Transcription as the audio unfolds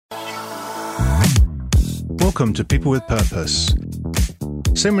Welcome to People with Purpose.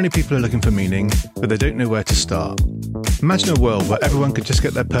 So many people are looking for meaning, but they don't know where to start. Imagine a world where everyone could just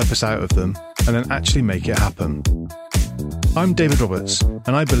get their purpose out of them and then actually make it happen. I'm David Roberts,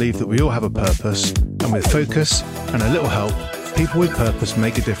 and I believe that we all have a purpose, and with focus and a little help, people with purpose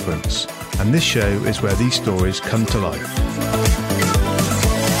make a difference. And this show is where these stories come to life.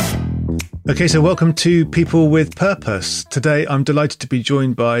 Okay, so welcome to People with Purpose. Today, I'm delighted to be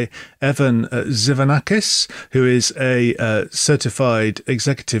joined by Evan Tzivanakis, who is a certified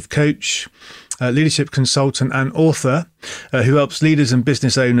executive coach, leadership consultant and author who helps leaders and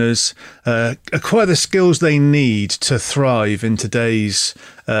business owners acquire the skills they need to thrive in today's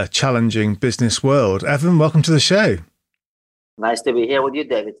challenging business world. Evan, welcome to the show. Nice to be here with you,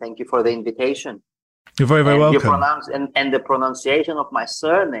 David. Thank you for the invitation. You're very, very welcome. And the pronunciation of my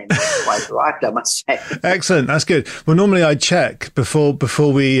surname is quite right, I must say. Excellent. That's good. Well, normally I check before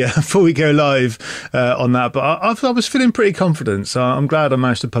we go live on that, but I was feeling pretty confident, so I'm glad I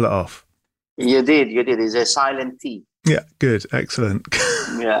managed to pull it off. You did. It's a silent T. Yeah, good. Excellent.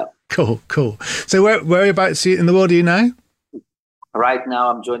 Yeah. Cool. So whereabouts in the world are you now? Right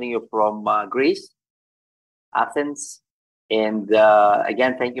now, I'm joining you from Greece, Athens. And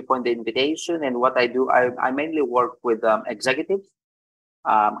again, thank you for the invitation. And what I do, I mainly work with executives,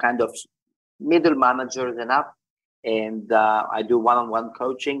 kind of middle managers and up. And I do one-on-one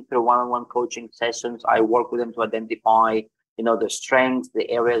coaching. Through one-on-one coaching sessions, I work with them to identify, the strengths, the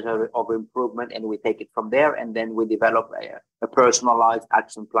areas of improvement, and we take it from there. And then we develop a personalized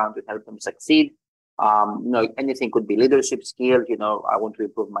action plan to help them succeed. Anything could be leadership skills. I want to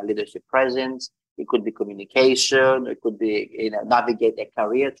improve my leadership presence. It could be communication. It could be, navigate a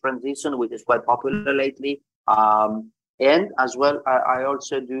career transition, which is quite popular lately. And as well, I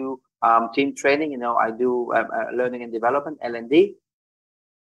also do team training. I do learning and development, L&D.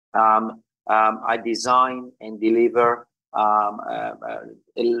 I design and deliver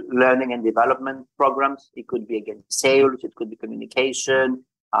learning and development programs. It could be, again, sales. It could be communication.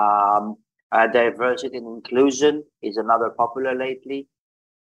 Diversity and inclusion is another popular lately.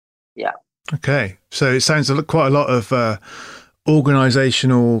 Yeah. Okay, so it sounds quite a lot of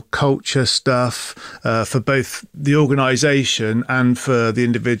organizational culture stuff for both the organization and for the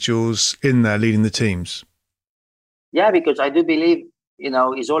individuals in there leading the teams. Yeah, because I do believe,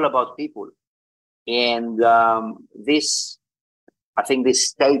 it's all about people. And I think this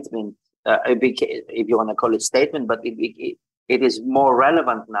statement, if you want to call it statement, but it is more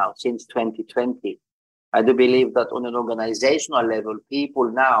relevant now since 2020. I do believe that on an organizational level,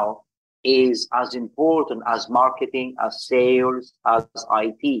 people now is as important as marketing, as sales, as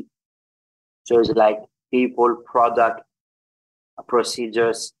IT. So it's like people, product,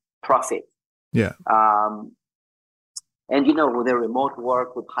 procedures, profit. Yeah. And with the remote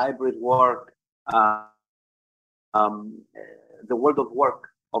work, with hybrid work, the world of work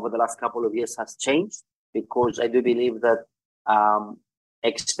over the last couple of years has changed, because I do believe that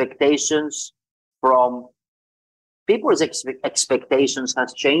expectations from people's expectations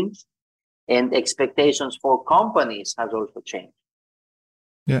has changed. And expectations for companies has also changed.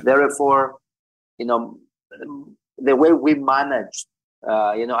 Yeah. Therefore, the way we managed,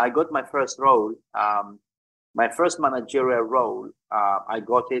 I got my first role, my first managerial role, I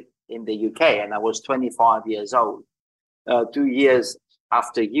got it in the UK, and I was 25 years old, 2 years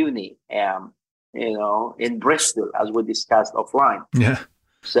after uni, in Bristol, as we discussed offline. Yeah.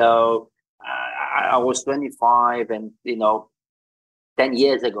 So I was 25, and, 10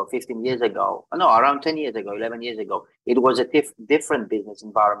 years ago, 15 years ago, around 10 years ago, 11 years ago, it was a different business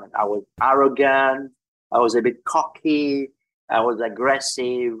environment. I was arrogant. I was a bit cocky. I was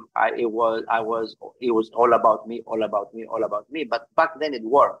aggressive. It was all about me. But back then it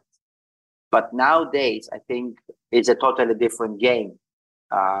worked. But nowadays, I think it's a totally different game.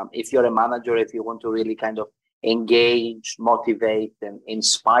 If you're a manager, if you want to really kind of engage, motivate, and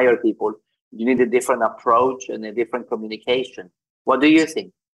inspire people, you need a different approach and a different communication. What do you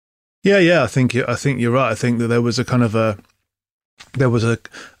think? Yeah. I think you're right. I think that there was kind of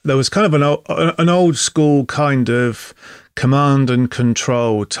an old school kind of command and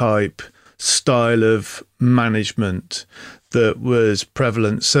control type style of management that was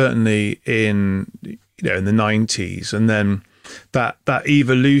prevalent, certainly in the 90s, and then that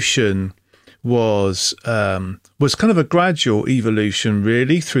evolution was kind of a gradual evolution,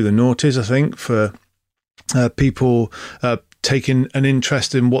 really, through the noughties. I think for people taking an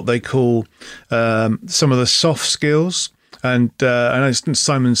interest in what they call some of the soft skills. And I know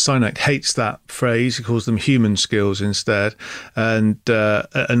Simon Sinek hates that phrase. He calls them human skills instead. And I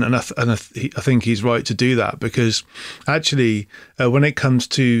think he's right to do that, because actually when it comes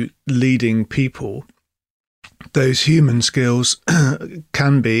to leading people, those human skills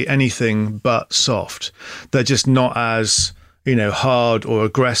can be anything but soft. They're just not as, hard or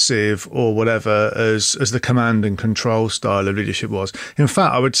aggressive or whatever as the command and control style of leadership was. In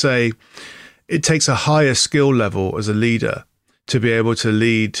fact, I would say it takes a higher skill level as a leader to be able to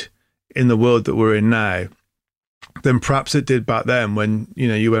lead in the world that we're in now than perhaps it did back then when,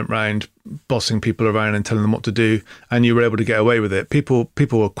 you went round bossing people around and telling them what to do and you were able to get away with it. People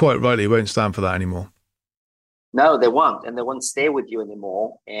were quite rightly won't stand for that anymore. No, they won't, and they won't stay with you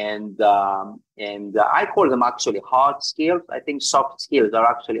anymore. And I call them actually hard skills. I think soft skills are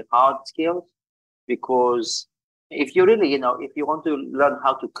actually hard skills, because if you really, if you want to learn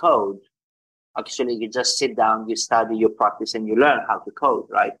how to code, actually you just sit down, you study, you practice, and you learn how to code,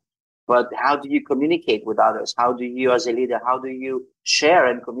 right? But how do you communicate with others? How do you, as a leader, how do you share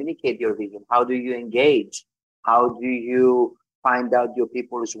and communicate your vision? How do you engage? How do you find out your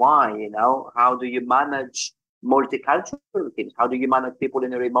people's why? How do you manage multicultural teams? How do you manage people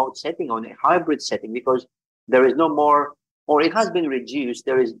in a remote setting or in a hybrid setting? Because there is no more, or it has been reduced.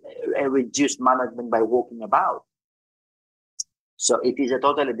 There is a reduced management by walking about. So it is a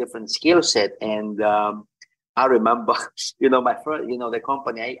totally different skill set. And I remember, my first, the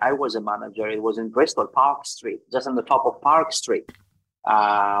company I was a manager. It was in Bristol, Park Street, just on the top of Park Street.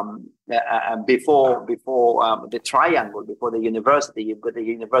 Before the triangle, before the university, you've got the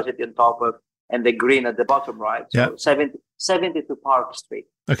university on top of, and the green at the bottom, right? So 72 Park Street.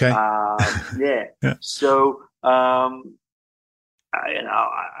 Okay. Yeah. So,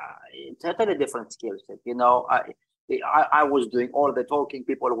 totally different skill set. I was doing all the talking.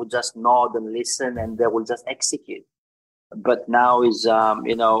 People would just nod and listen, and they will just execute. But now is,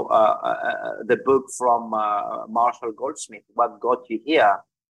 the book from Marshall Goldsmith, "What got you here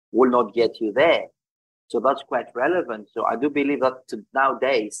will not get you there." So that's quite relevant. So I do believe that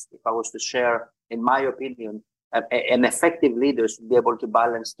nowadays, if I was to share, in my opinion, an effective leader should be able to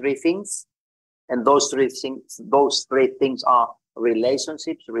balance three things. And those three things are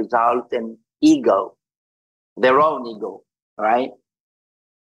relationships, result, and ego, their own ego, right?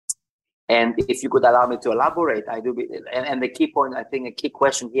 And if you could allow me to elaborate, I do. And the key point, I think a key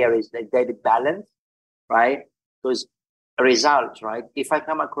question here is the daily balance, right? Because results, right? If I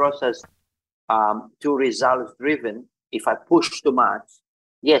come across as too results driven, if I push too much,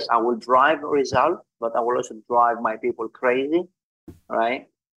 yes, I will drive a result, but I will also drive my people crazy, right?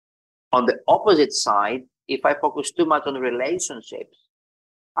 On the opposite side, if I focus too much on relationships,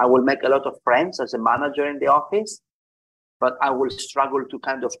 I will make a lot of friends as a manager in the office, but I will struggle to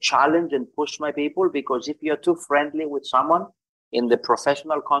kind of challenge and push my people, because if you're too friendly with someone in the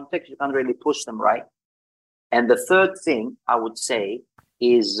professional context, you can't really push them, right? And the third thing I would say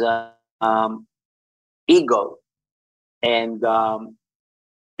is ego. And,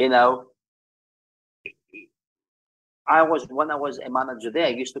 when I was a manager there, I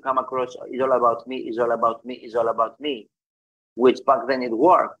used to come across, it's all about me, it's all about me, it's all about me, which back then it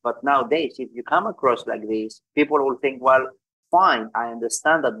worked. But nowadays, if you come across like this, people will think, well, fine, I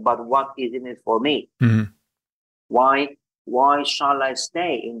understand that, but what is in it for me? Mm-hmm. Why shall I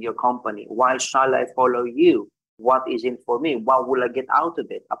stay in your company? Why shall I follow you? What is in for me? What will I get out of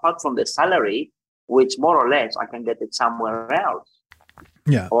it? Apart from the salary, which more or less I can get it somewhere else.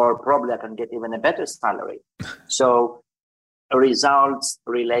 Yeah. Or probably I can get even a better salary. So results,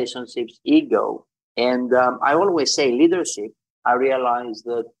 relationships, ego. And I always say leadership, I realize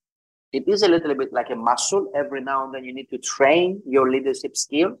that it is a little bit like a muscle. Every now and then you need to train your leadership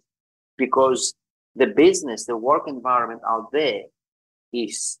skills, because the business, the work environment out there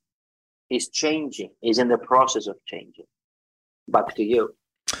is changing, is in the process of changing. Back to you.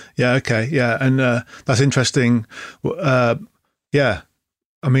 Yeah. Okay. Yeah. And that's interesting. Yeah.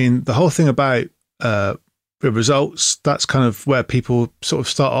 I mean, the whole thing about the results, that's kind of where people sort of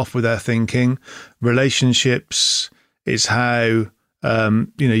start off with their thinking. Relationships is how,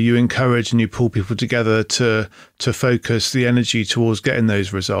 you encourage and you pull people together to focus the energy towards getting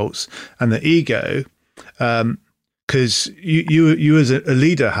those results. And the ego, because you as a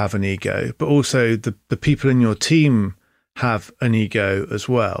leader have an ego, but also the people in your team have an ego as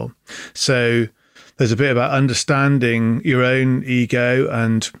well. So there's a bit about understanding your own ego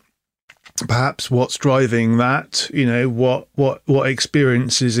and perhaps what's driving that, what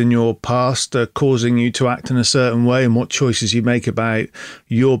experiences in your past are causing you to act in a certain way and what choices you make about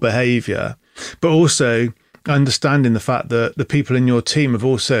your behavior, but also understanding the fact that the people in your team have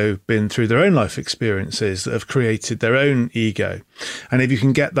also been through their own life experiences that have created their own ego. And if you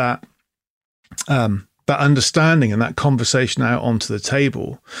can get that understanding and that conversation out onto the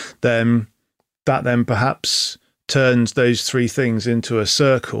table, then that perhaps turns those three things into a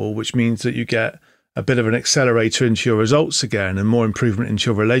circle, which means that you get a bit of an accelerator into your results again and more improvement into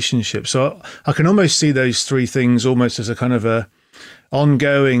your relationship. So I can almost see those three things almost as a kind of a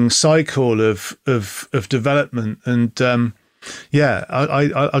ongoing cycle of development. And I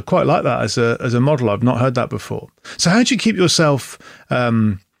quite like that as a model. I've not heard that before. So how do you keep yourself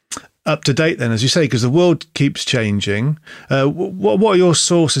up to date then, as you say, because the world keeps changing? What are your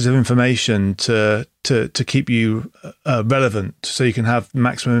sources of information to keep you relevant so you can have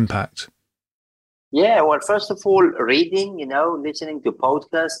maximum impact? Yeah, well, first of all, reading, listening to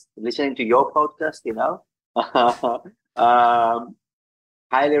podcasts, listening to your podcast,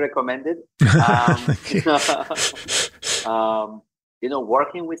 highly recommended.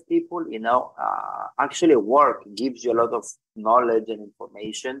 Working with people, actually work gives you a lot of knowledge and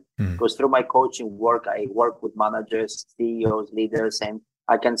information, because through my coaching work, I work with managers, CEOs, leaders, and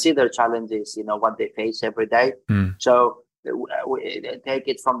I can see their challenges, what they face every day. So we take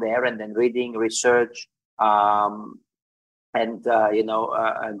it from there, and then reading, research,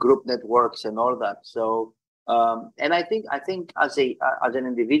 group networks and all that. So, and I think as an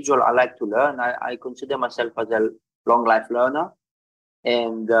individual, I like to learn. I consider myself as a long life learner,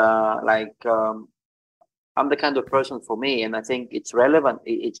 and I'm the kind of person, for me, and I think it's relevant.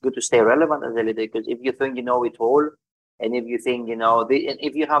 It's good to stay relevant as a leader, because if you think you know it all, and if you think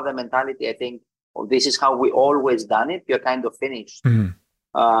if you have the mentality, I think, this is how we always done it, you're kind of finished.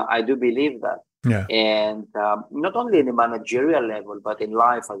 I do believe that. Yeah. And not only in the managerial level, but in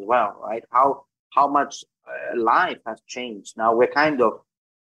life as well, right? How much life has changed. Now we're kind of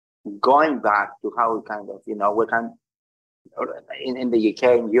going back to how we kind of, we're kind of, in the UK,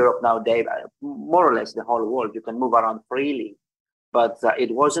 in Europe nowadays, more or less the whole world, you can move around freely. But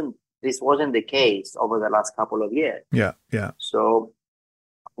this wasn't the case over the last couple of years. Yeah, yeah. So,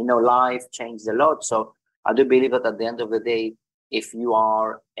 life changed a lot. So I do believe that at the end of the day, if you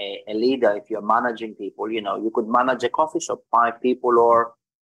are a leader, if you're managing people, you could manage a coffee shop, 5 people or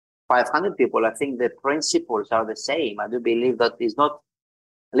 500 people. I think the principles are the same. I do believe that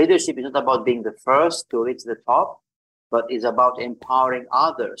leadership is not about being the first to reach the top, but it's about empowering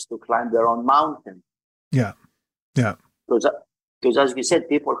others to climb their own mountain. Yeah, yeah. Because as you said,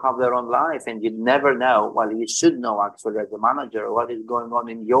 people have their own life, and you never know. Well, you should know actually as a manager what is going on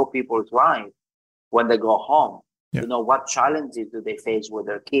in your people's life when they go home. Yeah. What challenges do they face with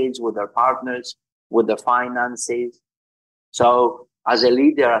their kids, with their partners, with their finances. So as a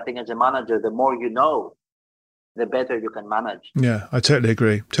leader, I think as a manager, the more you know, the better you can manage. Yeah, I totally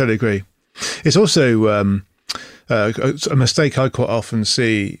agree. It's also a mistake I quite often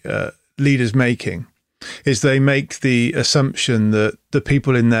see leaders making is they make the assumption that the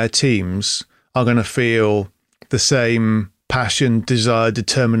people in their teams are going to feel the same passion, desire,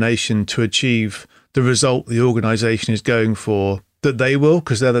 determination to achieve the result the organization is going for that they will,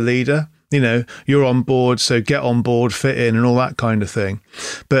 because they're the leader. You're on board, so get on board, fit in, and all that kind of thing.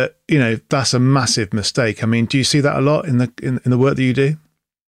 But that's a massive mistake. I mean, do you see that a lot in the work that you do?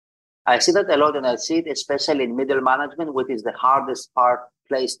 I see that a lot, and I see it especially in middle management, which is the hardest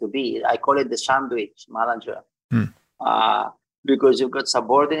place to be. I call it the sandwich manager, because you've got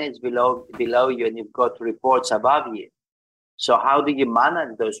subordinates below you, and you've got reports above you. So how do you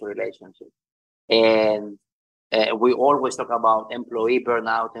manage those relationships? And we always talk about employee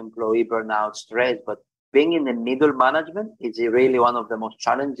burnout, stress, but being in the middle management is really one of the most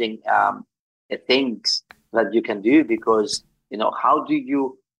challenging things that you can do, because how do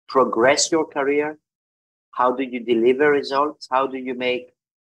you progress your career? How do you deliver results? How do you make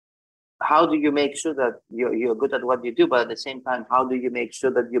sure that you're good at what you do, but at the same time, how do you make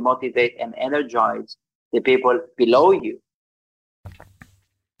sure that you motivate and energize the people below you?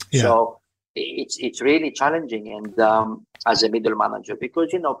 Yeah. So it's really challenging, and as a middle manager,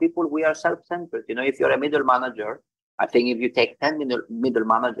 because people, we are self-centered. If you're a middle manager, I think if you take 10 middle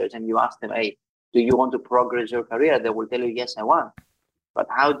managers and you ask them, hey, do you want to progress your career? They will tell you, yes, I want. But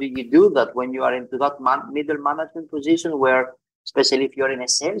how do you do that when you are into that middle management position, where, especially if you're in a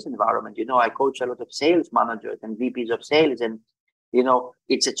sales environment? I coach a lot of sales managers and VPs of sales, and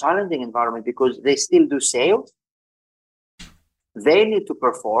it's a challenging environment because they still do sales. They need to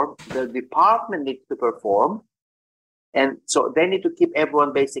perform, the department needs to perform, and so they need to keep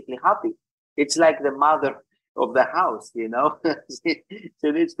everyone basically happy. It's like the mother of the house, she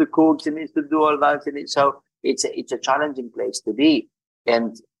needs to cook, she needs to do all that. So it's a challenging place to be.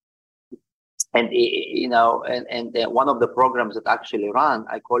 And one of the programs that actually run,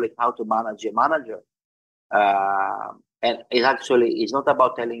 I call it How to Manage Your Manager. And it's not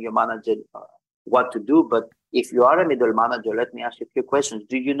about telling your manager what to do, but if you are a middle manager, let me ask you a few questions.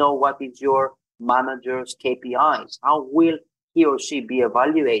 Do you know what is your manager's KPIs? How will he or she be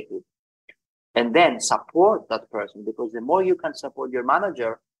evaluated? and then support that person, because the more you can support your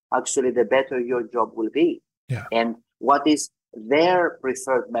manager, actually, the better your job will be. Yeah. And what is their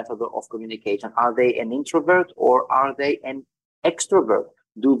preferred method of communication? Are they an introvert or are they an extrovert?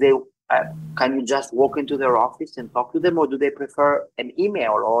 Do they can you just walk into their office and talk to them, or do they prefer an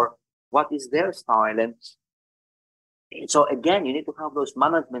email, or what is their style? And so again, you need to have those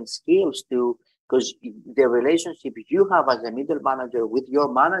management skills too, because the relationship you have as a middle manager with your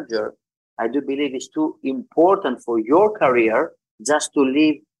manager, I do believe, is too important for your career just to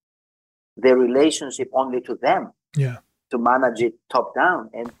leave the relationship only to them. Yeah. To manage it top down.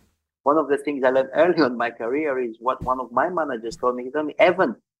 And one of the things I learned early on in my career is what one of my managers told me. He told me,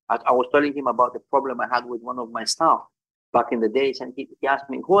 Evan, I was telling him about the problem I had with one of my staff back in the days, and he asked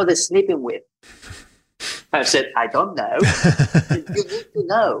me, who are they sleeping with? I said, I don't know. Said, you need to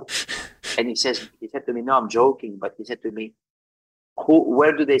know. And he said to me, no, I'm joking, but he said to me,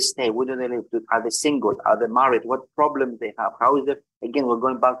 where do they stay? Where do they live? Are they single? Are they married? What problems they have? How is it? Again, we're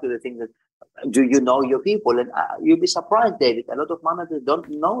going back to the things that, do you know your people? And you'll be surprised, David. A lot of managers don't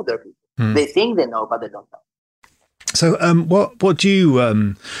know their people. They think they know, but they don't know. So, what do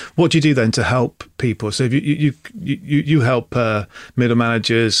you do then to help people? So, if you help middle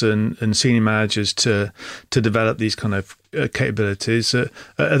managers and senior managers to develop these kind of capabilities. Are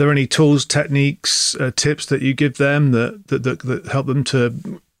there any tools, techniques, tips that you give them that help them to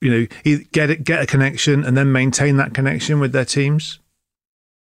get a connection and then maintain that connection with their teams?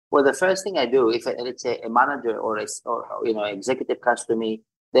 Well, the first thing I do, if it's a manager or executive comes to me,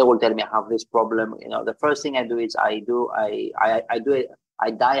 they will tell me I have this problem. The first thing I do is I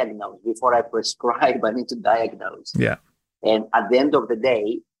diagnose before I prescribe. I need to diagnose. Yeah. And at the end of the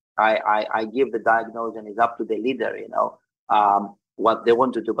day, I give the diagnosis, and it's up to the leader, what they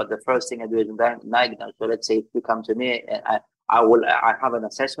want to do. But the first thing I do is diagnose. So let's say if you come to me, I have an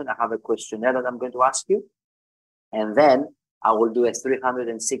assessment, I have a questionnaire that I'm going to ask you, and then I will do a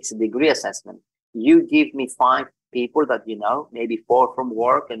 360-degree assessment. You give me 5 people that maybe 4 from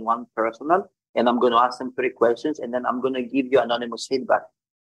work and 1 personal, and I'm going to ask them 3 questions, and then I'm going to give you anonymous feedback.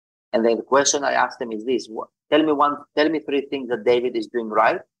 And then the question I ask them is this: tell me 3 things that David is doing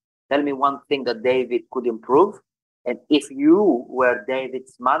right. Tell me 1 thing that David could improve. And if you were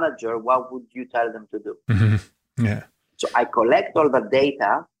David's manager, what would you tell them to do? Mm-hmm. Yeah. So I collect all the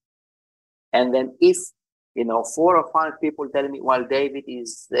data, and then if 4 or 5 people tell me, well, David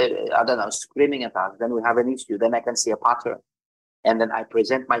is, screaming at us, then we have an issue. Then I can see a pattern. And then I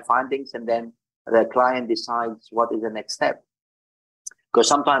present my findings, and then the client decides what is the next step. Because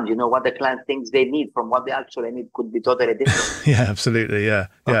sometimes, what the client thinks they need from what they actually need could be totally different. Yeah, absolutely. Yeah.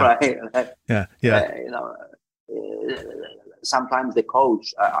 Yeah. Right? Yeah. Sometimes the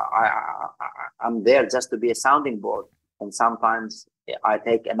coach, I'm there just to be a sounding board. And sometimes I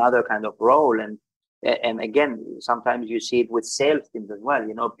take another kind of role. And again, sometimes you see it with sales teams as well.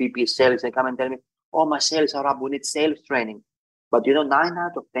 PP sales, they come and tell me, oh, my sales are up, we need sales training. But 9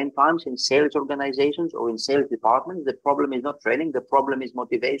 out of 10 times in sales organizations or in sales departments, the problem is not training, the problem is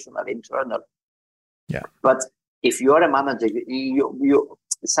motivational, internal. Yeah. But if you're a manager, you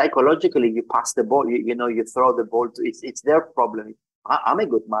psychologically, you pass the ball, you throw the ball to, it's their problem. I'm a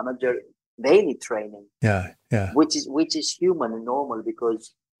good manager, they need training. Yeah. Yeah. Which is human and normal,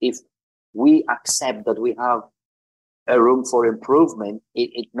 because if we accept that we have a room for improvement,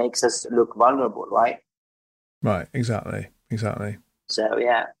 it makes us look vulnerable, right? Right. Exactly. So,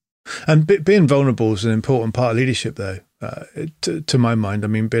 yeah. And being vulnerable is an important part of leadership, though, to my mind. I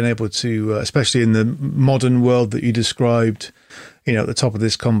mean, being able to, especially in the modern world that you described, at the top of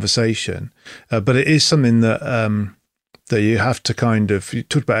this conversation, but it is something that that you have to you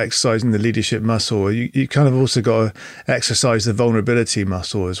talked about exercising the leadership muscle. You kind of also got to exercise the vulnerability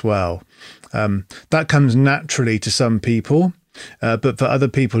muscle as well. That comes naturally to some people. But for other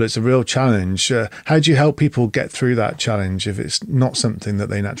people, it's a real challenge. How do you help people get through that challenge if it's not something that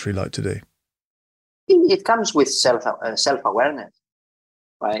they naturally like to do? It comes with self-awareness,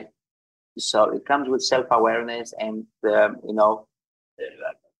 right? So it comes with self-awareness, and and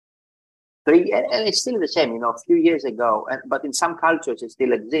it's still the same. A few years ago, but in some cultures it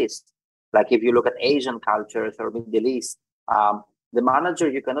still exists. Like if you look at Asian cultures or Middle East, the manager,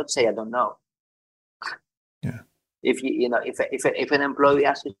 you cannot say I don't know. Yeah. If an employee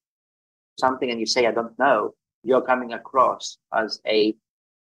asks you something and you say I don't know, you're coming across as a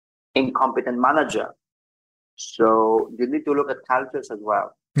incompetent manager. So you need to look at cultures as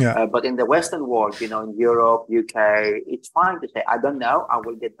well. Yeah. But in the Western world, in Europe, UK, it's fine to say I don't know. I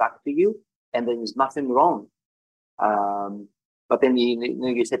will get back to you, and then there's nothing wrong. But then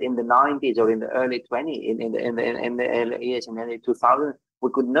you said in the 90s or in the early 20s, in the early years, in the early 2000s, we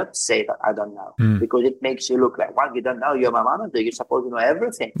could not say that I don't know, Mm. because it makes you look like, well, you don't know, you're my manager, you're supposed to know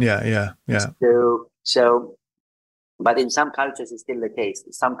everything. Yeah. So, but in some cultures, it's still the case.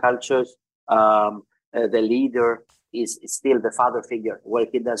 In some cultures, the leader is still the father figure, where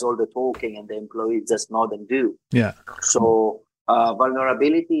he does all the talking and the employees just nod and do. Yeah. So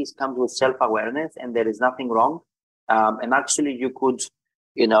vulnerability comes with self-awareness, and there is nothing wrong. And actually, you could,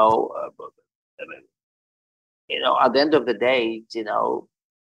 at the end of the day,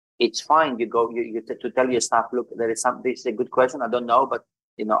 it's fine. You go, you to tell your staff, look, this is a good question. I don't know, but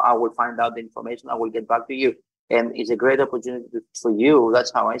I will find out the information. I will get back to you. And it's a great opportunity for you.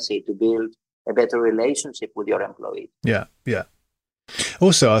 That's how I see it, to build a better relationship with your employees. Yeah.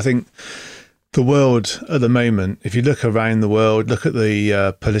 Also, I think the world at the moment, if you look around the world, look at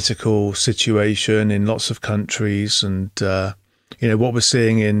the political situation in lots of countries, and what we're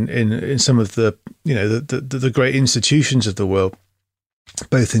seeing in some of the the great institutions of the world,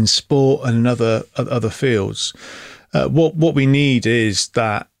 both in sport and in other fields. What we need is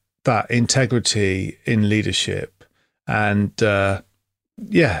that integrity in leadership, and there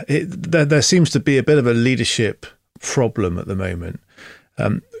seems to be a bit of a leadership problem at the moment.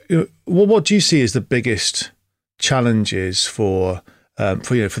 What do you see as the biggest challenges for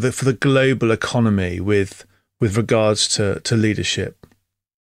the global economy with regards to leadership?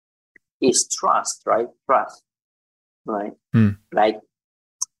 Is trust, right? Trust, right? Like,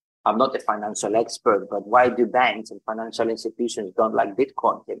 I'm not a financial expert, but why do banks and financial institutions don't like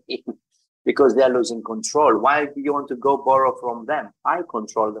Bitcoin? Because they're losing control. Why do you want to go borrow from them? I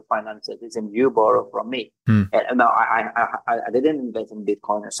control the finances, and you borrow from me. And now I didn't invest in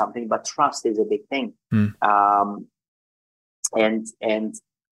Bitcoin or something, but trust is a big thing. And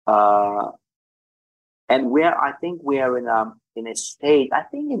I think we are in a state. I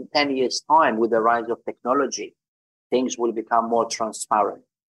think in 10 years' time, with the rise of technology, things will become more transparent.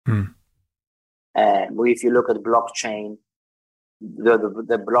 If you look at blockchain,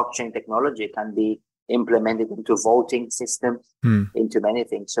 the blockchain technology can be implemented into voting systems, into many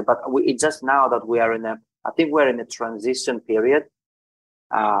things. So, but it's just now that we are we're in a transition period.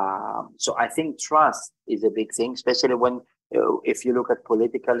 So I think trust is a big thing, especially when, if you look at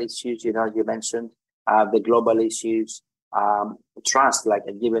political issues, you mentioned the global issues, trust. Like,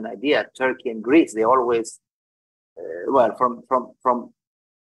 I'll give you an idea, Turkey and Greece, they always, from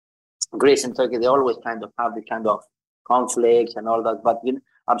Greece and Turkey, they always kind of have the kind of conflicts and all that. But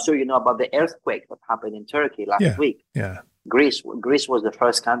I'm sure you know about the earthquake that happened in Turkey last week. Yeah. Greece was the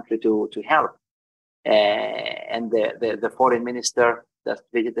first country to help, and the foreign minister just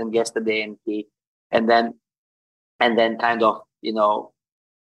visited them yesterday, and then kind of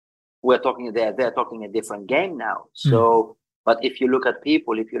they're talking a different game now. So, but if you look at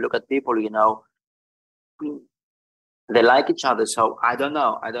people, they like each other. So I don't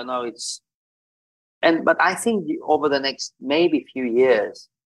know. But I think over the next maybe few years,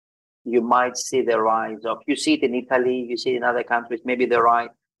 you might see the rise of. You see it in Italy. You see it in other countries. Maybe the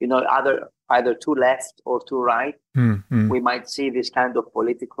right, either too left or too right. We might see this kind of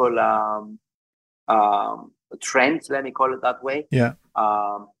political trends. Let me call it that way. Yeah.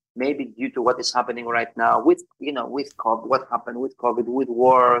 Maybe due to what is happening right now with COVID, what happened with COVID, with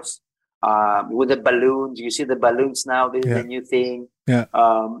wars. With the balloons, you see the balloons now. This is a new thing. Yeah.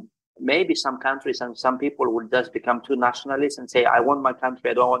 Maybe some countries and some people will just become too nationalist and say, "I want my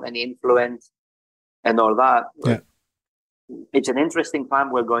country. I don't want any influence," and all that. Yeah. It's an interesting time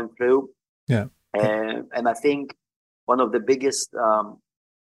we're going through. Yeah. And I think one of the biggest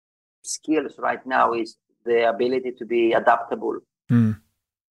skills right now is the ability to be adaptable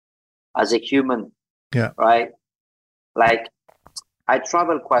as a human. Yeah. Right. Like, I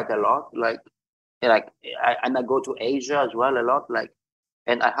travel quite a lot, and I go to Asia as well a lot,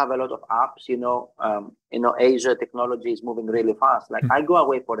 and I have a lot of apps, Asia technology is moving really fast. Like, I go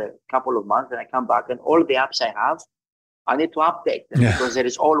away for a couple of months and I come back, and all the apps I have, I need to update them because there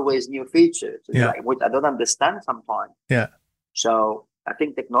is always new features, which I don't understand sometimes. Yeah. So I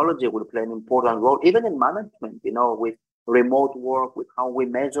think technology will play an important role, even in management, with remote work, with how we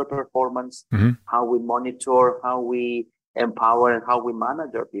measure performance, how we monitor, how we empower, and how we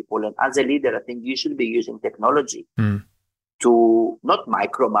manage our people. And as a leader, I think you should be using technology to not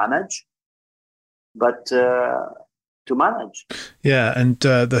micromanage, but to manage. Yeah, and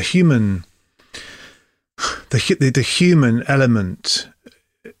the human element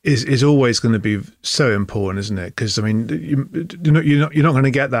is always going to be so important, isn't it? Because you're not going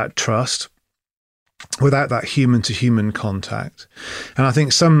to get that trust without that human to human contact. And I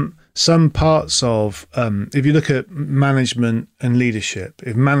think some parts of, if you look at management and leadership,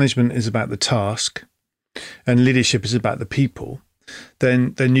 if management is about the task and leadership is about the people,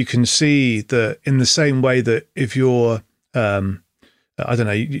 then you can see that in the same way that if you're I don't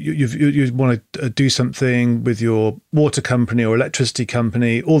know, you want to do something with your water company or electricity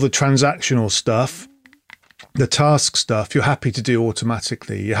company, all the transactional stuff, the task stuff, you're happy to do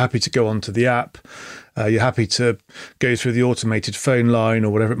automatically. You're happy to go onto the app. You're happy to go through the automated phone line or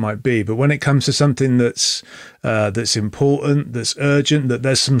whatever it might be. But when it comes to something that's important, that's urgent, that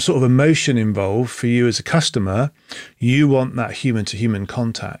there's some sort of emotion involved for you as a customer, you want that human-to-human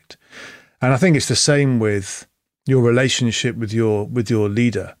contact. And I think it's the same with your relationship with your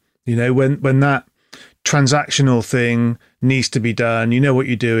leader. You know, when that transactional thing needs to be done, you know what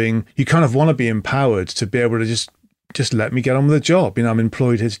you're doing, you kind of want to be empowered to be able to just let me get on with the job. You know, I'm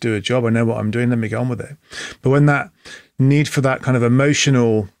employed here to do a job. I know what I'm doing. Let me get on with it. But when that need for that kind of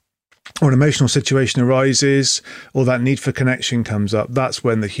emotional or an emotional situation arises, or that need for connection comes up, that's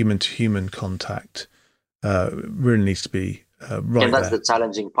when the human-to-human contact really needs to be right. And that's there. the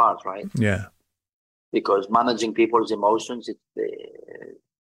challenging part, right? Yeah. Because managing people's emotions,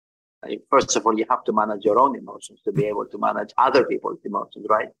 first of all, you have to manage your own emotions to be able to manage other people's emotions,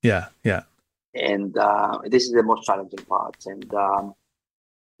 right? Yeah, yeah. And this is the most challenging part. And,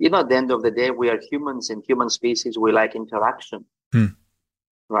 at the end of the day, we are humans, and human species, we like interaction,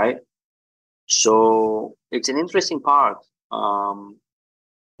 right? So it's an interesting part. I'm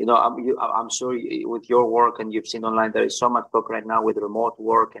sure with your work, and you've seen online, there is so much talk right now with remote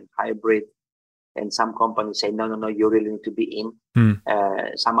work and hybrid. And some companies say, no, you really need to be in.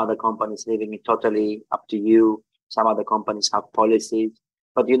 Some other companies leaving it totally up to you. Some other companies have policies.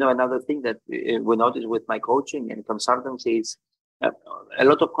 But, another thing that we noticed with my coaching and consultancy is a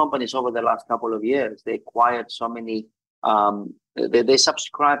lot of companies over the last couple of years, they acquired so many, they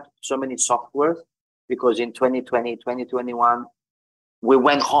subscribed so many softwares, because in 2020, 2021, we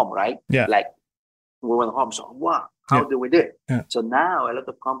went home, right? Yeah. Like we went home. So what? How do we do it? Yeah. So now a lot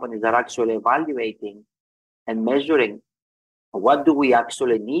of companies are actually evaluating and measuring what do we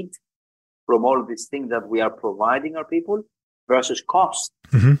actually need from all these things that we are providing our people versus cost.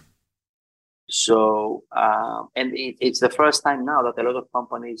 Mm-hmm. So, and it's the first time now that a lot of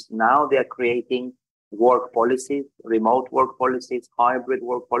companies, now they are creating work policies, remote work policies, hybrid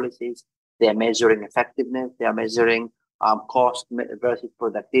work policies. They are measuring effectiveness. They are measuring cost versus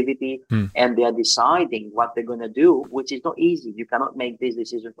productivity, and they are deciding what they're going to do, which is not easy. You cannot make these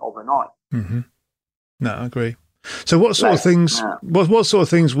decisions overnight. Mm-hmm. No, I agree. So, what sort of things? What sort of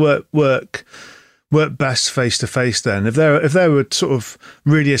things work best face to face? Then, if there were sort of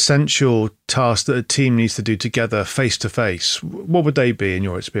really essential tasks that a team needs to do together face to face, what would they be in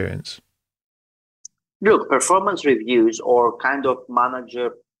your experience? Look, performance reviews or kind of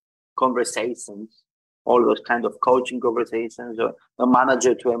manager conversations, all those kind of coaching conversations or a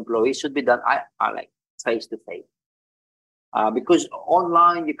manager to employee should be done. I like face to face, because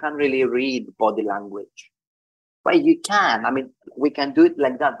online you can't really read body language, but you can. I mean, we can do it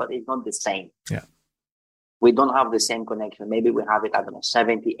like that, but it's not the same. Yeah, we don't have the same connection. Maybe we have it,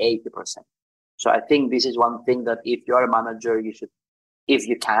 70, 80%. So I think this is one thing that if you're a manager, you should, if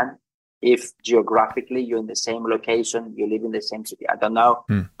you can, if geographically you're in the same location, you live in the same city, I don't know,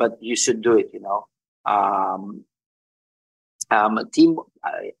 but you should do it. Team,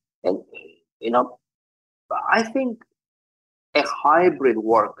 I think a hybrid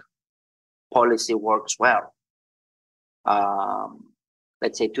work policy works well.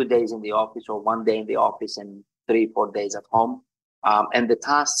 Let's say 2 days in the office or 1 day in the office and 3-4 days at home. And the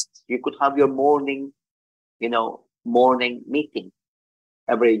tasks, you could have your morning meeting,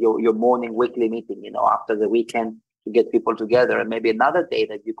 your morning weekly meeting, after the weekend to get people together, and maybe another day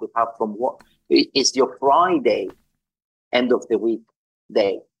that you could have from work. It's your Friday, end of the week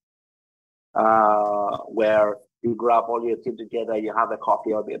day, where you grab all your team together, you have a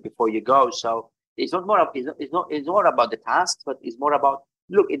coffee before you go. So it's not more about the tasks, but it's more about,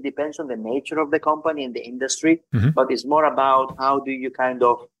 look, it depends on the nature of the company and the industry, but it's more about how do you kind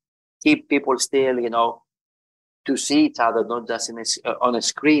of keep people still, to see each other, not just on a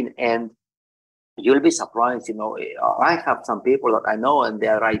screen. And you'll be surprised, I have some people that I know, and they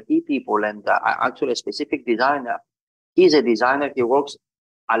are IT people, and actually a specific designer. He's a designer. He works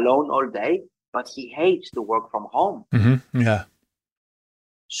alone all day, but he hates to work from home. Mm-hmm. Yeah.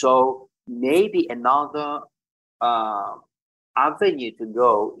 So maybe another avenue to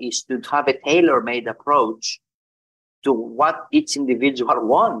go is to have a tailor-made approach to what each individual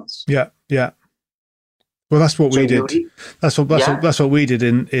wants. Yeah. Yeah. Well, that's what we did. That's what we did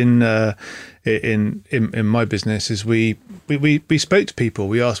in my business. Is we spoke to people.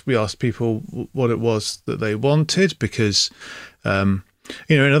 We asked people what it was that they wanted, because at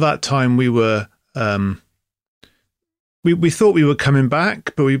that time we were we thought we were coming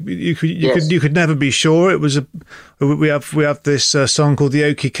back, but you could never be sure. It was we have this song called the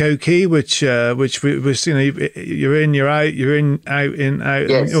Okie Kokie, which was you're in, you're out, you're in, out, in,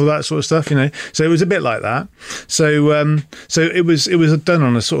 out, and all that sort of stuff. So it was a bit like that. So so it was done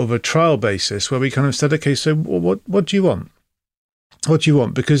on a sort of a trial basis where we kind of said, okay, so what do you want? What do you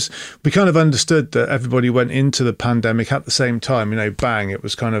want? Because we kind of understood that everybody went into the pandemic at the same time. Bang! It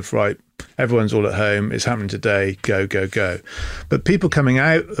was kind of right. Everyone's all at home. It's happening today. Go, go, go. But people coming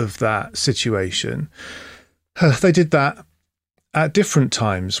out of that situation, they did that at different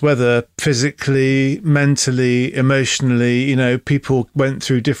times, whether physically, mentally, emotionally. People went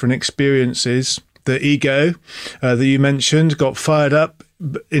through different experiences. The ego that you mentioned got fired up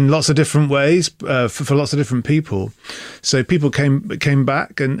in lots of different ways for lots of different people. So people came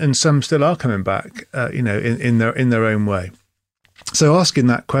back, and some still are coming back. In their own way. So asking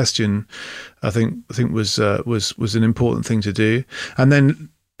that question, I think was an important thing to do, and then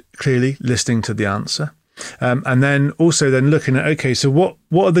clearly listening to the answer, and then also looking at, okay, so what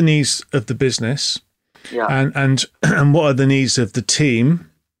are the needs of the business, and what are the needs of the team,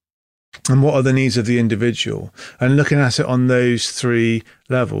 and what are the needs of the individual, and looking at it on those three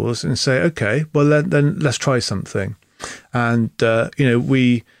levels and say, okay, well then let's try something, and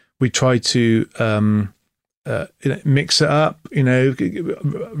we try to. Mix it up,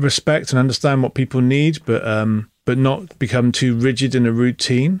 respect and understand what people need, but not become too rigid in a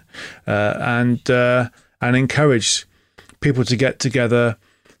routine, and encourage people to get together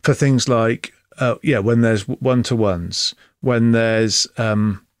for things like when there's one-to-ones, when there's a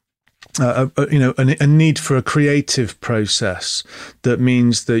need for a creative process that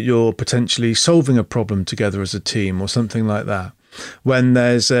means that you're potentially solving a problem together as a team or something like that. When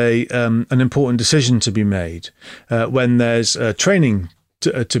there's an important decision to be made, when there's training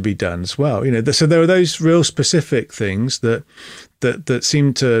to be done as well, So there are those real specific things that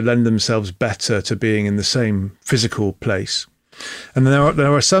seem to lend themselves better to being in the same physical place, and then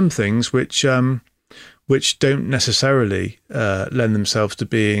there are some things which don't necessarily lend themselves to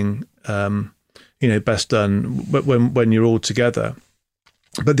being best done when you're all together.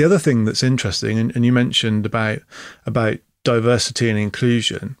 But the other thing that's interesting, and you mentioned about diversity and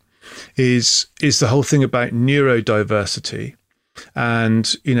inclusion, is the whole thing about neurodiversity,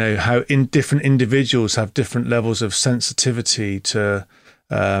 and how different individuals have different levels of sensitivity to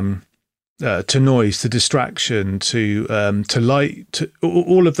noise, to distraction, to light, to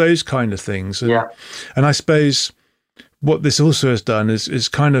all of those kind of things. And I suppose what this also has done is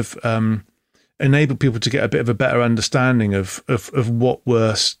kind of enable people to get a bit of a better understanding of what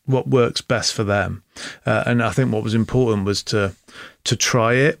works best for them. And I think what was important was to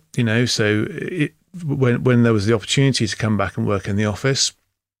try it, so when there was the opportunity to come back and work in the office,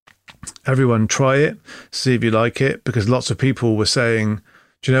 everyone try it, see if you like it, because lots of people were saying,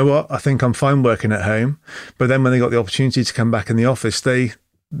 do you know what? I think I'm fine working at home. But then when they got the opportunity to come back in the office, they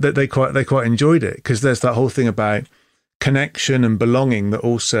quite enjoyed it, because there's that whole thing about connection and belonging that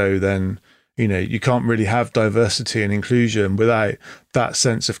also then, you can't really have diversity and inclusion without that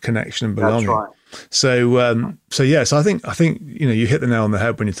sense of connection and belonging. That's right. So yes, I think you hit the nail on the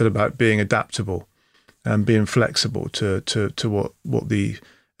head when you said about being adaptable and being flexible to what the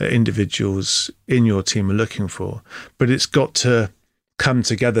individuals in your team are looking for. But it's got to come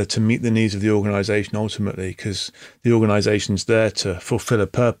together to meet the needs of the organisation ultimately, because the organisation's there to fulfil a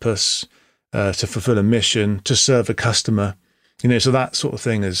purpose, to fulfil a mission, to serve a customer. So that sort of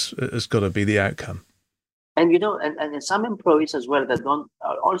thing has got to be the outcome. And and some employees as well that don't.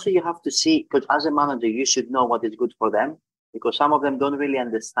 Also, you have to see, because as a manager, you should know what is good for them, because some of them don't really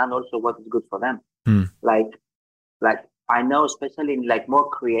understand also what is good for them. Like I know, especially in more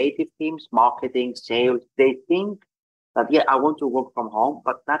creative teams, marketing, sales, they think that I want to work from home,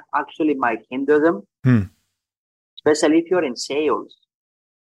 but that actually might hinder them. Especially if you're in sales,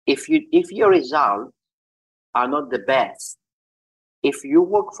 if your results are not the best. If you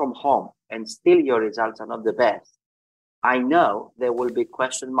work from home and still your results are not the best, I know there will be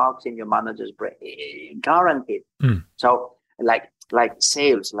question marks in your manager's brain, guaranteed. So like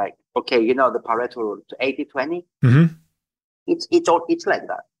sales, okay, the Pareto rule, 80-20, it's like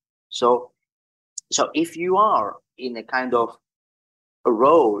that. So if you are in a kind of a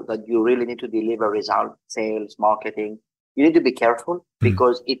role that you really need to deliver results, sales, marketing, you need to be careful,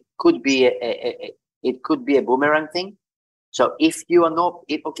 because it could be a boomerang thing. So if you're in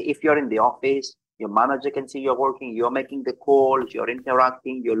the office, your manager can see you're working, you're making the calls, you're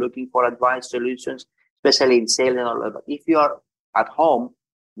interacting, you're looking for advice, solutions, especially in sales and all that. But if you are at home,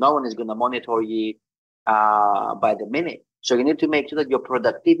 no one is going to monitor you by the minute. So you need to make sure that your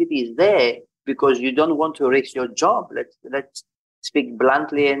productivity is there, because you don't want to risk your job. Let's speak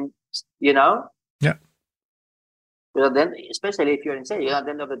bluntly, and Yeah. But then, especially if you're in sales, at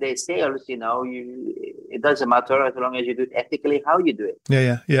the end of the day, sales, it doesn't matter as long as you do it ethically how you do it.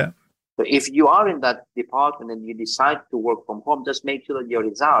 Yeah. So if you are in that department and you decide to work from home, just make sure that your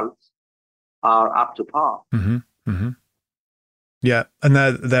results are up to par. Yeah, and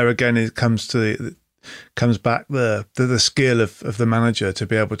there again, it comes back the skill of the manager to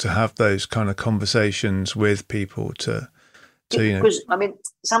be able to have those kind of conversations with people to because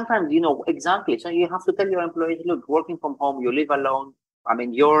sometimes exactly. So you have to tell your employees, look, working from home, you live alone.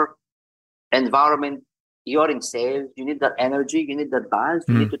 Your environment, you're in sales, you need that energy, you need that balance,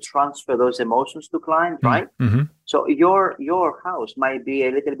 you need to transfer those emotions to clients, right? So your house might be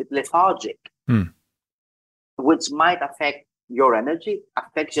a little bit lethargic, which might affect your energy,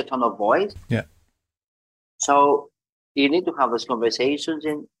 affects your tone of voice. Yeah. So you need to have those conversations,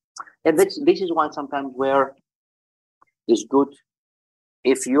 and this is why sometimes where it's good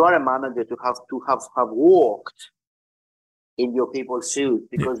if you are a manager to have walked in your people's shoes,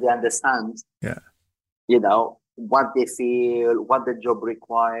 because they understand. Yeah. What they feel, what the job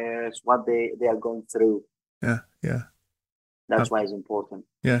requires, what they are going through. Yeah. That's why it's important.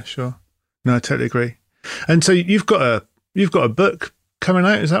 Yeah, sure. No, I totally agree. And so you've got a book coming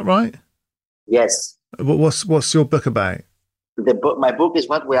out, is that right? Yes. What's your book about? My book is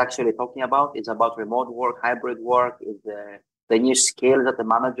what we're actually talking about. It's about remote work, hybrid work. Is the new skills that the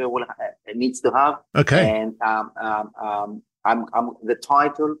manager needs to have. Okay. And the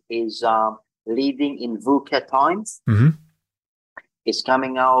title is Leading in VUCA Times. It's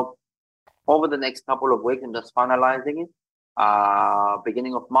coming out over the next couple of weeks. I'm just finalizing it.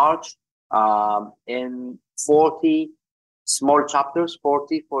 Beginning of March. In 40 small chapters,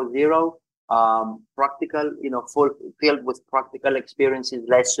 40, practical, filled with practical experiences,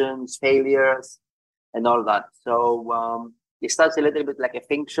 lessons, failures, and all that. So it starts a little bit like a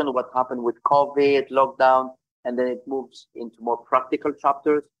fiction of what happened with COVID, lockdown, and then it moves into more practical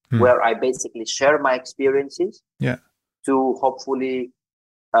chapters where I basically share my experiences to hopefully,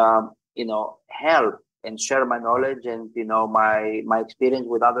 help and share my knowledge and, my experience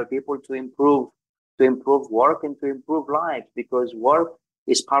with other people to improve work and to improve life, because work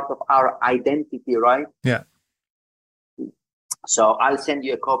is part of our identity, right? Yeah. So I'll send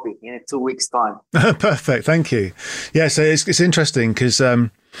you a copy in 2 weeks' time. Perfect. Thank you. Yeah. So it's interesting because,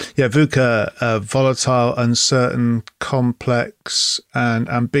 VUCA, volatile, uncertain, complex, and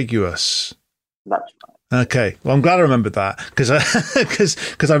ambiguous. That's right. Okay. Well, I'm glad I remembered that because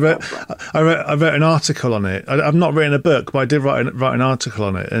I wrote an article on it. I've not written a book, but I did write an article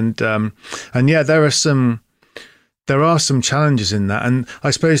on it, and there are some challenges in that, and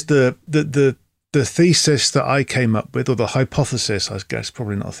I suppose the thesis that I came up with, or the hypothesis, I guess,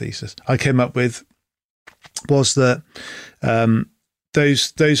 probably not a thesis, I came up with was that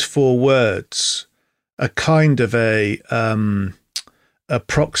those 4 words are kind of a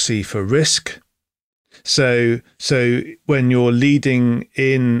proxy for risk. So when you're leading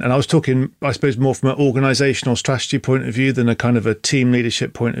in, and I was talking, I suppose, more from an organizational strategy point of view than a kind of a team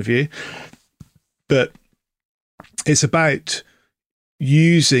leadership point of view, but it's about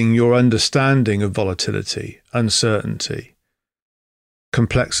using your understanding of volatility, uncertainty,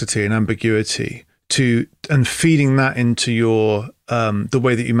 complexity, and ambiguity and feeding that into your the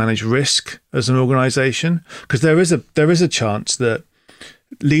way that you manage risk as an organization, because there is a chance that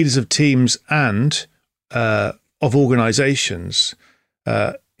leaders of teams and of organizations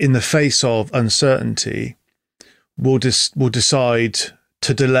in the face of uncertainty will decide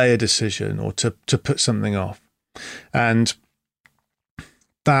to delay a decision or to put something off. And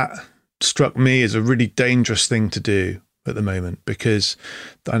that struck me as a really dangerous thing to do at the moment, because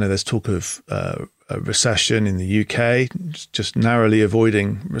I know there's talk of a recession in the UK, just narrowly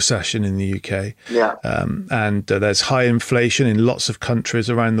avoiding recession in the UK. Yeah. And there's high inflation in lots of countries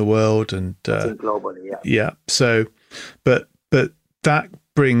around the world, and globally. Yeah. Yeah. So, but that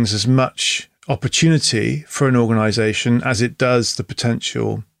brings as much opportunity for an organization as it does the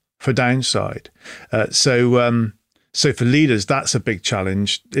potential for downside. So for leaders, that's a big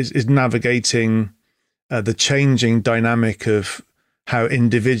challenge, is navigating the changing dynamic of how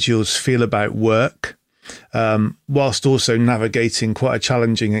individuals feel about work, whilst also navigating quite a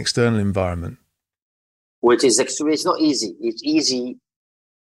challenging external environment. Which is extremely, it's not easy. It's easy.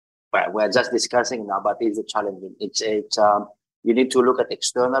 Well, we're just discussing now, but it's challenging. It's you need to look at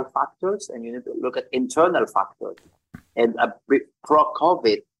external factors and you need to look at internal factors. And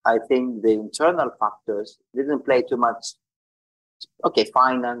pro-COVID, I think the internal factors didn't play too much. Okay,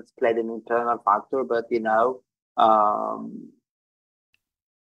 finance played an internal factor, but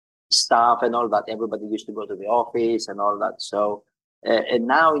staff and all that. Everybody used to go to the office and all that. So, and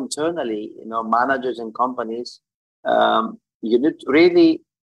now internally, managers and companies, you need to really,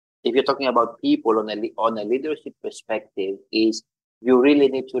 if you're talking about people on a leadership perspective, is you really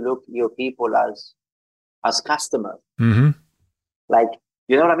need to look your people as customers. Mm-hmm. Like,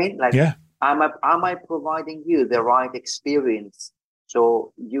 you know what I mean? Like, yeah. am I providing you the right experience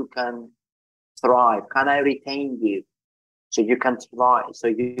so you can thrive? Can I retain you so you can thrive? So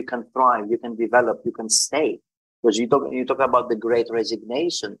you can thrive, you can develop, you can stay. Because you talk about the great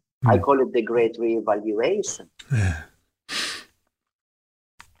resignation. I call it the great reevaluation. Yeah.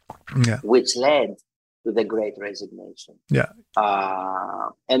 Yeah. Which led to the great resignation. Yeah.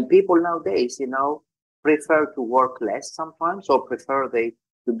 And people nowadays, prefer to work less sometimes, or prefer to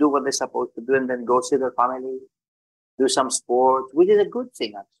do what they're supposed to do and then go see their family, do some sport, which is a good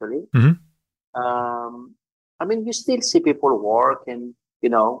thing, actually. Mm-hmm. I mean, you still see people work and,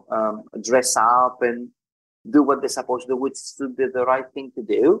 dress up and do what they're supposed to do, which is the right thing to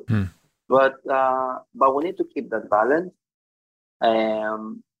do. But we need to keep that balance.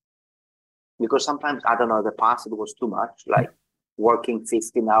 Because sometimes, I don't know, the past it was too much, like working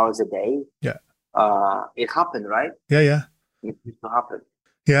 15 hours a day. Yeah. It happened, right? Yeah. It used to happen.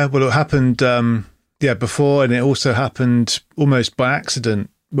 Yeah, well, it happened, before, and it also happened almost by accident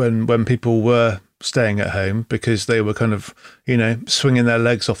when people were staying at home because they were kind of, swinging their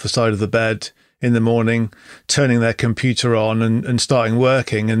legs off the side of the bed in the morning, turning their computer on and starting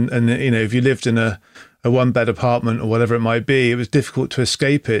working. And if you lived in a one-bed apartment or whatever it might be, it was difficult to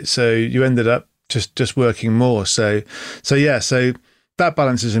escape it. So you ended up just working more. So that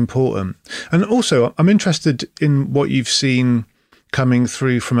balance is important. And also, I'm interested in what you've seen coming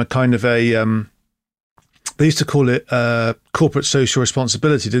through from a kind of they used to call it corporate social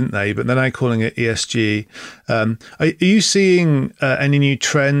responsibility, didn't they? But they're now calling it ESG. Are you seeing any new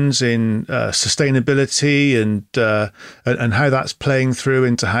trends in sustainability and how that's playing through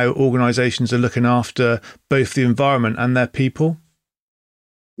into how organizations are looking after both the environment and their people?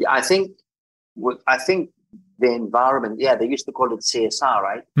 Yeah, I think the environment, they used to call it CSR,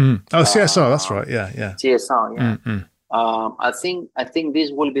 right? Oh, CSR, that's right. Yeah. CSR, yeah. Mm-hmm. I think this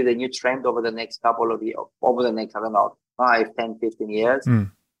will be the new trend over the next couple of years, over the next, 5, 10, 15 years.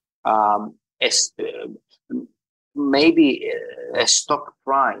 Maybe a stock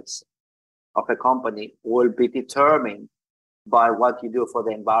price of a company will be determined by what you do for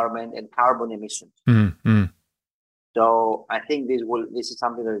the environment and carbon emissions. Mm-hmm. So I think this is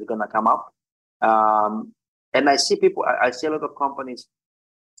something that is going to come up. And I see a lot of companies,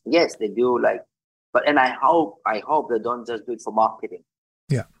 yes, they do and I hope they don't just do it for marketing.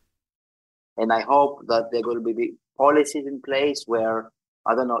 Yeah. And I hope that there will be policies in place where,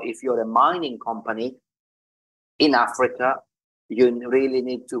 I don't know, if you're a mining company in Africa, you really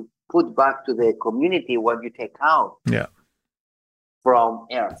need to put back to the community what you take out from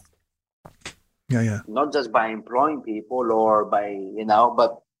Earth. Yeah. Not just by employing people or by,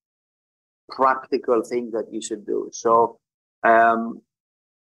 but practical things that you should do. So,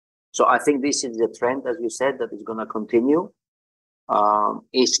 so I think this is the trend, as you said, that is going to continue.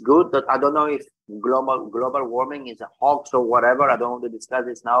 It's good that I don't know if global warming is a hoax or whatever. I don't want to discuss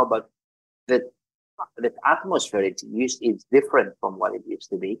this now, but the atmosphere it's different from what it used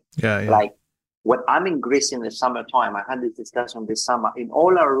to be. Yeah. Like when I'm in Greece in the summertime, I had this discussion this summer. In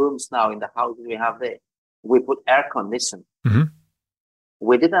all our rooms now, in the houses we have there, we put air conditioning. Mm-hmm.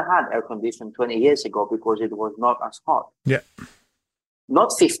 We didn't have air conditioning 20 years ago because it was not as hot. Yeah.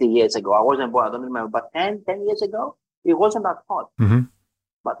 Not 50 years ago. I wasn't born. I don't remember. But 10 years ago, it wasn't that hot. Mm-hmm.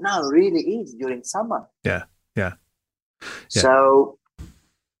 But now it really is during summer. Yeah. So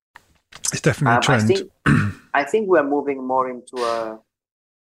it's definitely a trend. I think we're moving more into a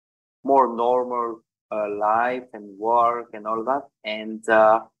more normal life and work and all that, and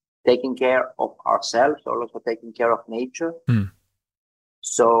taking care of ourselves, also taking care of nature.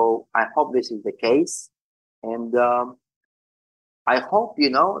 So I hope this is the case, and I hope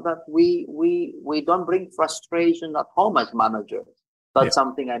that we don't bring frustration at home as managers. That's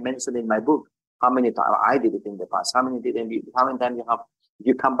something I mentioned in my book. How many times I did it in the past? How many times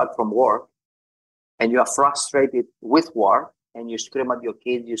you come back from work and you are frustrated with work and you scream at your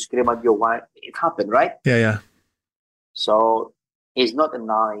kids, you scream at your wife? It happened, right? Yeah. So it's not a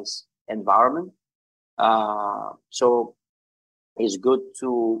nice environment. So it's good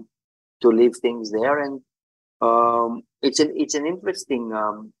to leave things there, and it's an interesting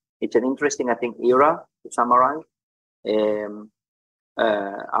I think era to summarize.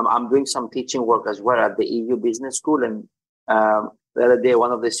 I'm doing some teaching work as well at the EU Business School, and the other day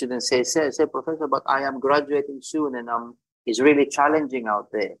one of the students said, Professor, but I am graduating soon, and it's really challenging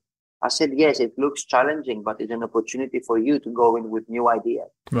out there. I said, yes, it looks challenging, but it's an opportunity for you to go in with new ideas.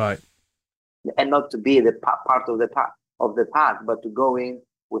 Right. And not to be the part of the pack, but to go in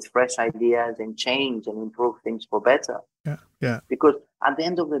with fresh ideas and change and improve things for better. Yeah. Yeah. Because at the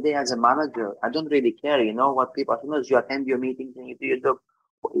end of the day, as a manager, I don't really care, what people, as long as you attend your meetings and you do your job,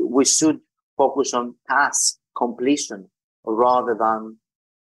 we should focus on task completion rather than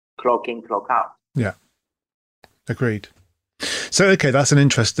clock in, clock out. Yeah. Agreed. So, okay, that's an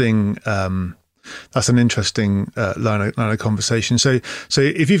interesting line of conversation. So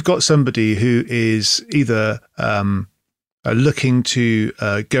if you've got somebody who is either looking to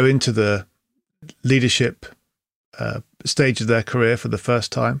go into the leadership stage of their career for the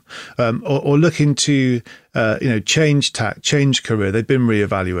first time, or looking to change career, they've been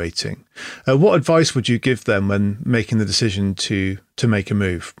reevaluating. What advice would you give them when making the decision to make a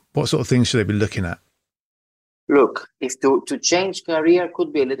move? What sort of things should they be looking at? Look, if to change career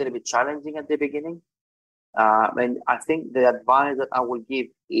could be a little bit challenging at the beginning. And I think the advice that I will give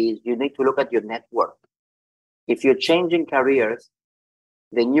is you need to look at your network. If you're changing careers,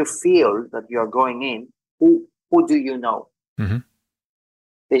 the new field that you're going in, who do you know? Mm-hmm.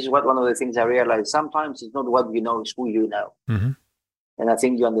 This is one of the things I realized. Sometimes it's not what you know, it's who you know. Mm-hmm. And I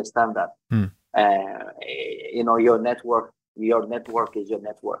think you understand that. Mm. Your network is your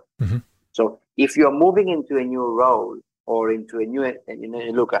network. Mm-hmm. So if you're moving into a new role or into a new,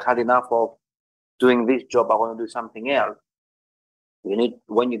 look, I had enough of doing this job, I want to do something else.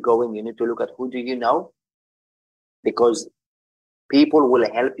 When you go in, you need to look at who do you know, because people will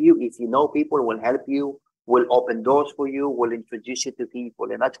help you. If you know people will help you, will open doors for you, will introduce you to people.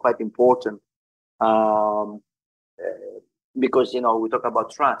 And that's quite important. Because, we talk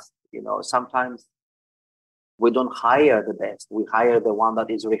about trust, sometimes we don't hire the best. We hire the one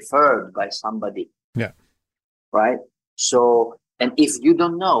that is referred by somebody. Yeah. Right. So, and if you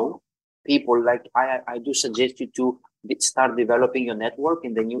don't know people, like I do suggest you to start developing your network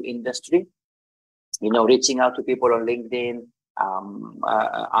in the new industry, reaching out to people on LinkedIn.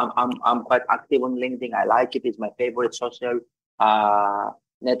 I'm quite active on LinkedIn. I like it. It's my favorite social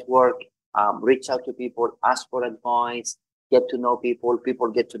network. Reach out to people, ask for advice, get to know people. People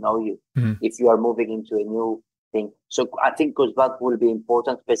get to know you if you are moving into a new thing. So I think because that will be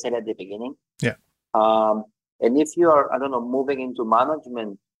important, especially at the beginning. Yeah. And if you are, moving into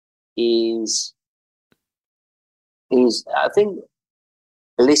management is I think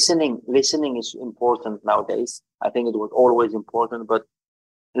listening is important nowadays. I think it was always important, but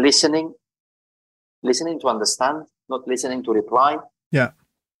listening to understand, not listening to reply. Yeah.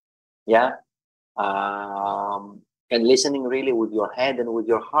 Yeah. And listening really with your head and with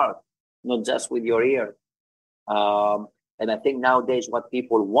your heart, not just with your ear. And I think nowadays what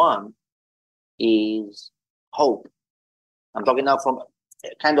people want is hope. I'm talking now from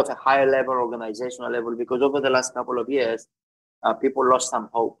kind of a higher level, organizational level, because over the last couple of years, people lost some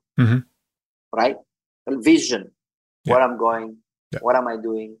hope, right? Vision, where I'm going, what am I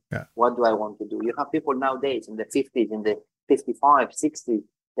doing, what do I want to do? You have people nowadays in the 50s, in the 55, 60s,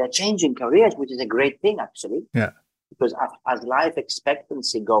 they're changing careers, which is a great thing, actually. Yeah. Because as life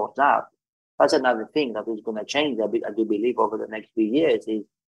expectancy goes up, that's another thing that is going to change. I do believe over the next few years is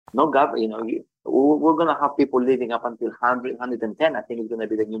no government. We're going to have people living up until 100, 110. I think it's going to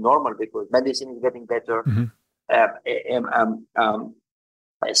be the new normal because medicine is getting better.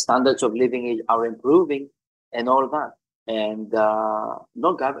 Standards of living are improving, and all that. And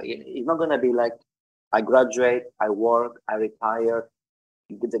no government. It's not going to be like I graduate, I work, I retire.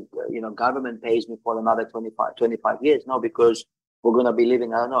 The government pays me for another 25 years. No, because we're going to be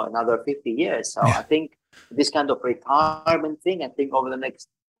living, another 50 years. So I think this kind of retirement thing, I think over the next,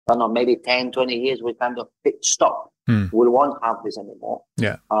 maybe 10, 20 years, we kind of stop. We won't have this anymore.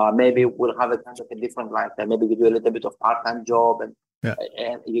 Yeah. Maybe we'll have a kind of a different lifestyle. Maybe we do a little bit of part-time job and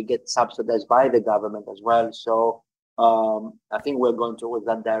you get subsidized by the government as well. So I think we're going towards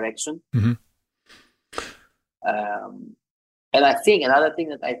that direction. And I think another thing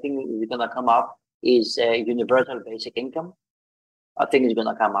that I think is going to come up is universal basic income. I think it's going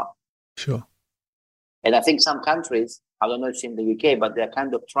to come up. Sure. And I think some countries, I don't know if it's in the UK, but they're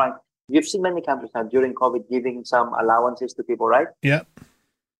kind of trying. You've seen many countries now during COVID giving some allowances to people, right? Yeah.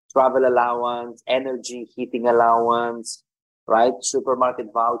 Travel allowance, energy, heating allowance, right?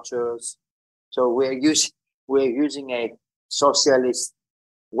 Supermarket vouchers. So we're using a socialist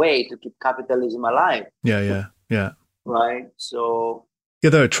way to keep capitalism alive. Yeah. Right. So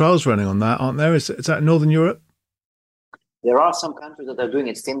there are trials running on that, aren't there? Is that in Northern Europe? There are some countries that are doing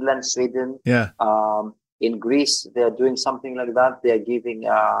it. Finland, Sweden. Yeah. In Greece, they're doing something like that. They're giving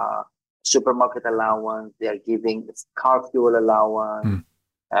supermarket allowance. They're giving car fuel allowance.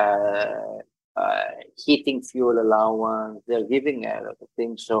 heating fuel allowance. They're giving a lot of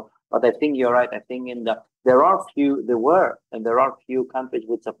things. So, but I think you're right. I think there are few countries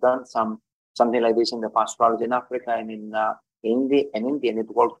which have done something like this in the past. Trials in Africa and in India, and it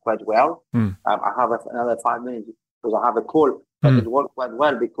worked quite well. I have another 5 minutes because I have a call, but it worked quite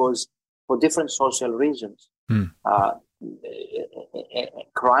well because for different social reasons,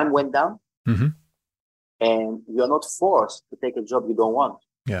 crime went down, and you're not forced to take a job you don't want.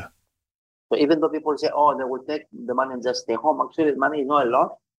 Yeah. So even though people say, "Oh, they will take the money and just stay home," actually, money is not a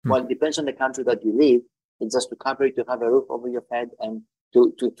lot. Well, it depends on the country that you live. It's just to cover it, to have a roof over your head, and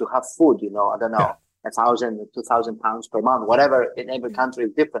to have food. I don't know, 1,000, 2,000 pounds per month, whatever. In every country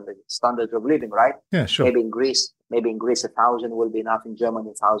is different. The standards of living, right? Yeah, sure. Maybe in Greece, 1,000 will be enough. In Germany,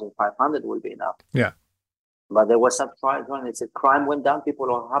 1,500 will be enough. Yeah. But there was some trial when it said crime went down.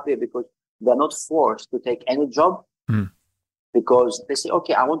 People are happier because they're not forced to take any job. Because they say,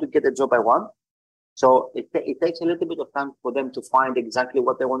 okay, I want to get the job I want. So it takes a little bit of time for them to find exactly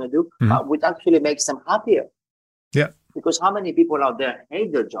what they want to do, which actually makes them happier. Yeah. Because how many people out there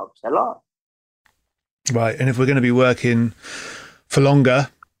hate their jobs? A lot. Right. And if we're going to be working for longer,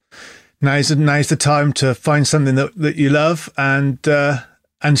 now's the time to find something that you love and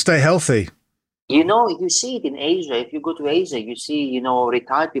stay healthy. You see it in Asia. If you go to Asia, you see,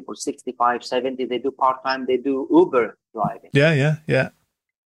 retired people, 65, 70, they do part-time, they do Uber driving. Yeah.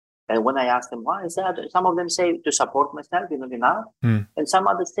 And when I ask them, why is that? Some of them say, to support myself, enough. And some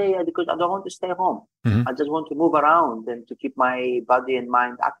others say, because I don't want to stay home. I just want to move around and to keep my body and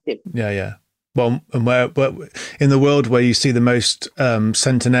mind active. Yeah. Well, and where in the world where you see the most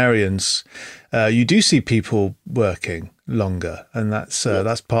centenarians, you do see people working longer, and that's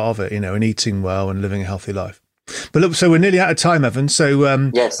part of it, and eating well and living a healthy life. But look, so we're nearly out of time, Evan. So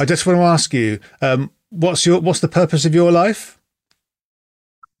yes. I just want to ask you, what's the purpose of your life?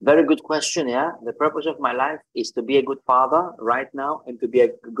 Very good question. Yeah, the purpose of my life is to be a good father right now and to be a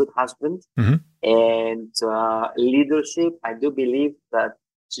good husband and leadership. I do believe that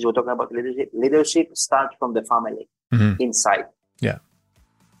since we're talking about leadership starts from the family inside. Yeah.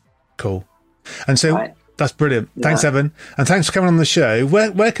 Cool. And so that's brilliant. Thanks, Evan. And thanks for coming on the show.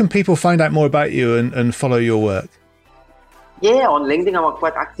 Where can people find out more about you and follow your work? Yeah, on LinkedIn, I'm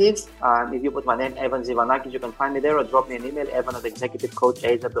quite active. If you put my name, Evan Tzivanakis, you can find me there, or drop me an email,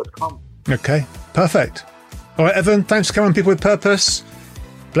 evan@executivecoachasia.com. Okay, perfect. All right, Evan, thanks for coming on People with Purpose.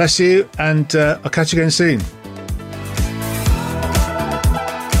 Bless you, and I'll catch you again soon.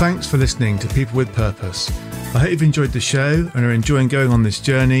 Thanks for listening to People with Purpose. I hope you've enjoyed the show and are enjoying going on this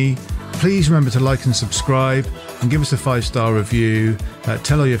journey. Please remember to like and subscribe and give us a 5-star review.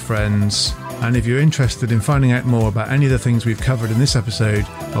 Tell all your friends. And if you're interested in finding out more about any of the things we've covered in this episode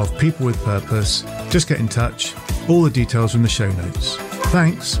of People with Purpose, just get in touch. All the details are in the show notes.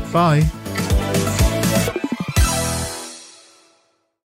 Thanks. Bye.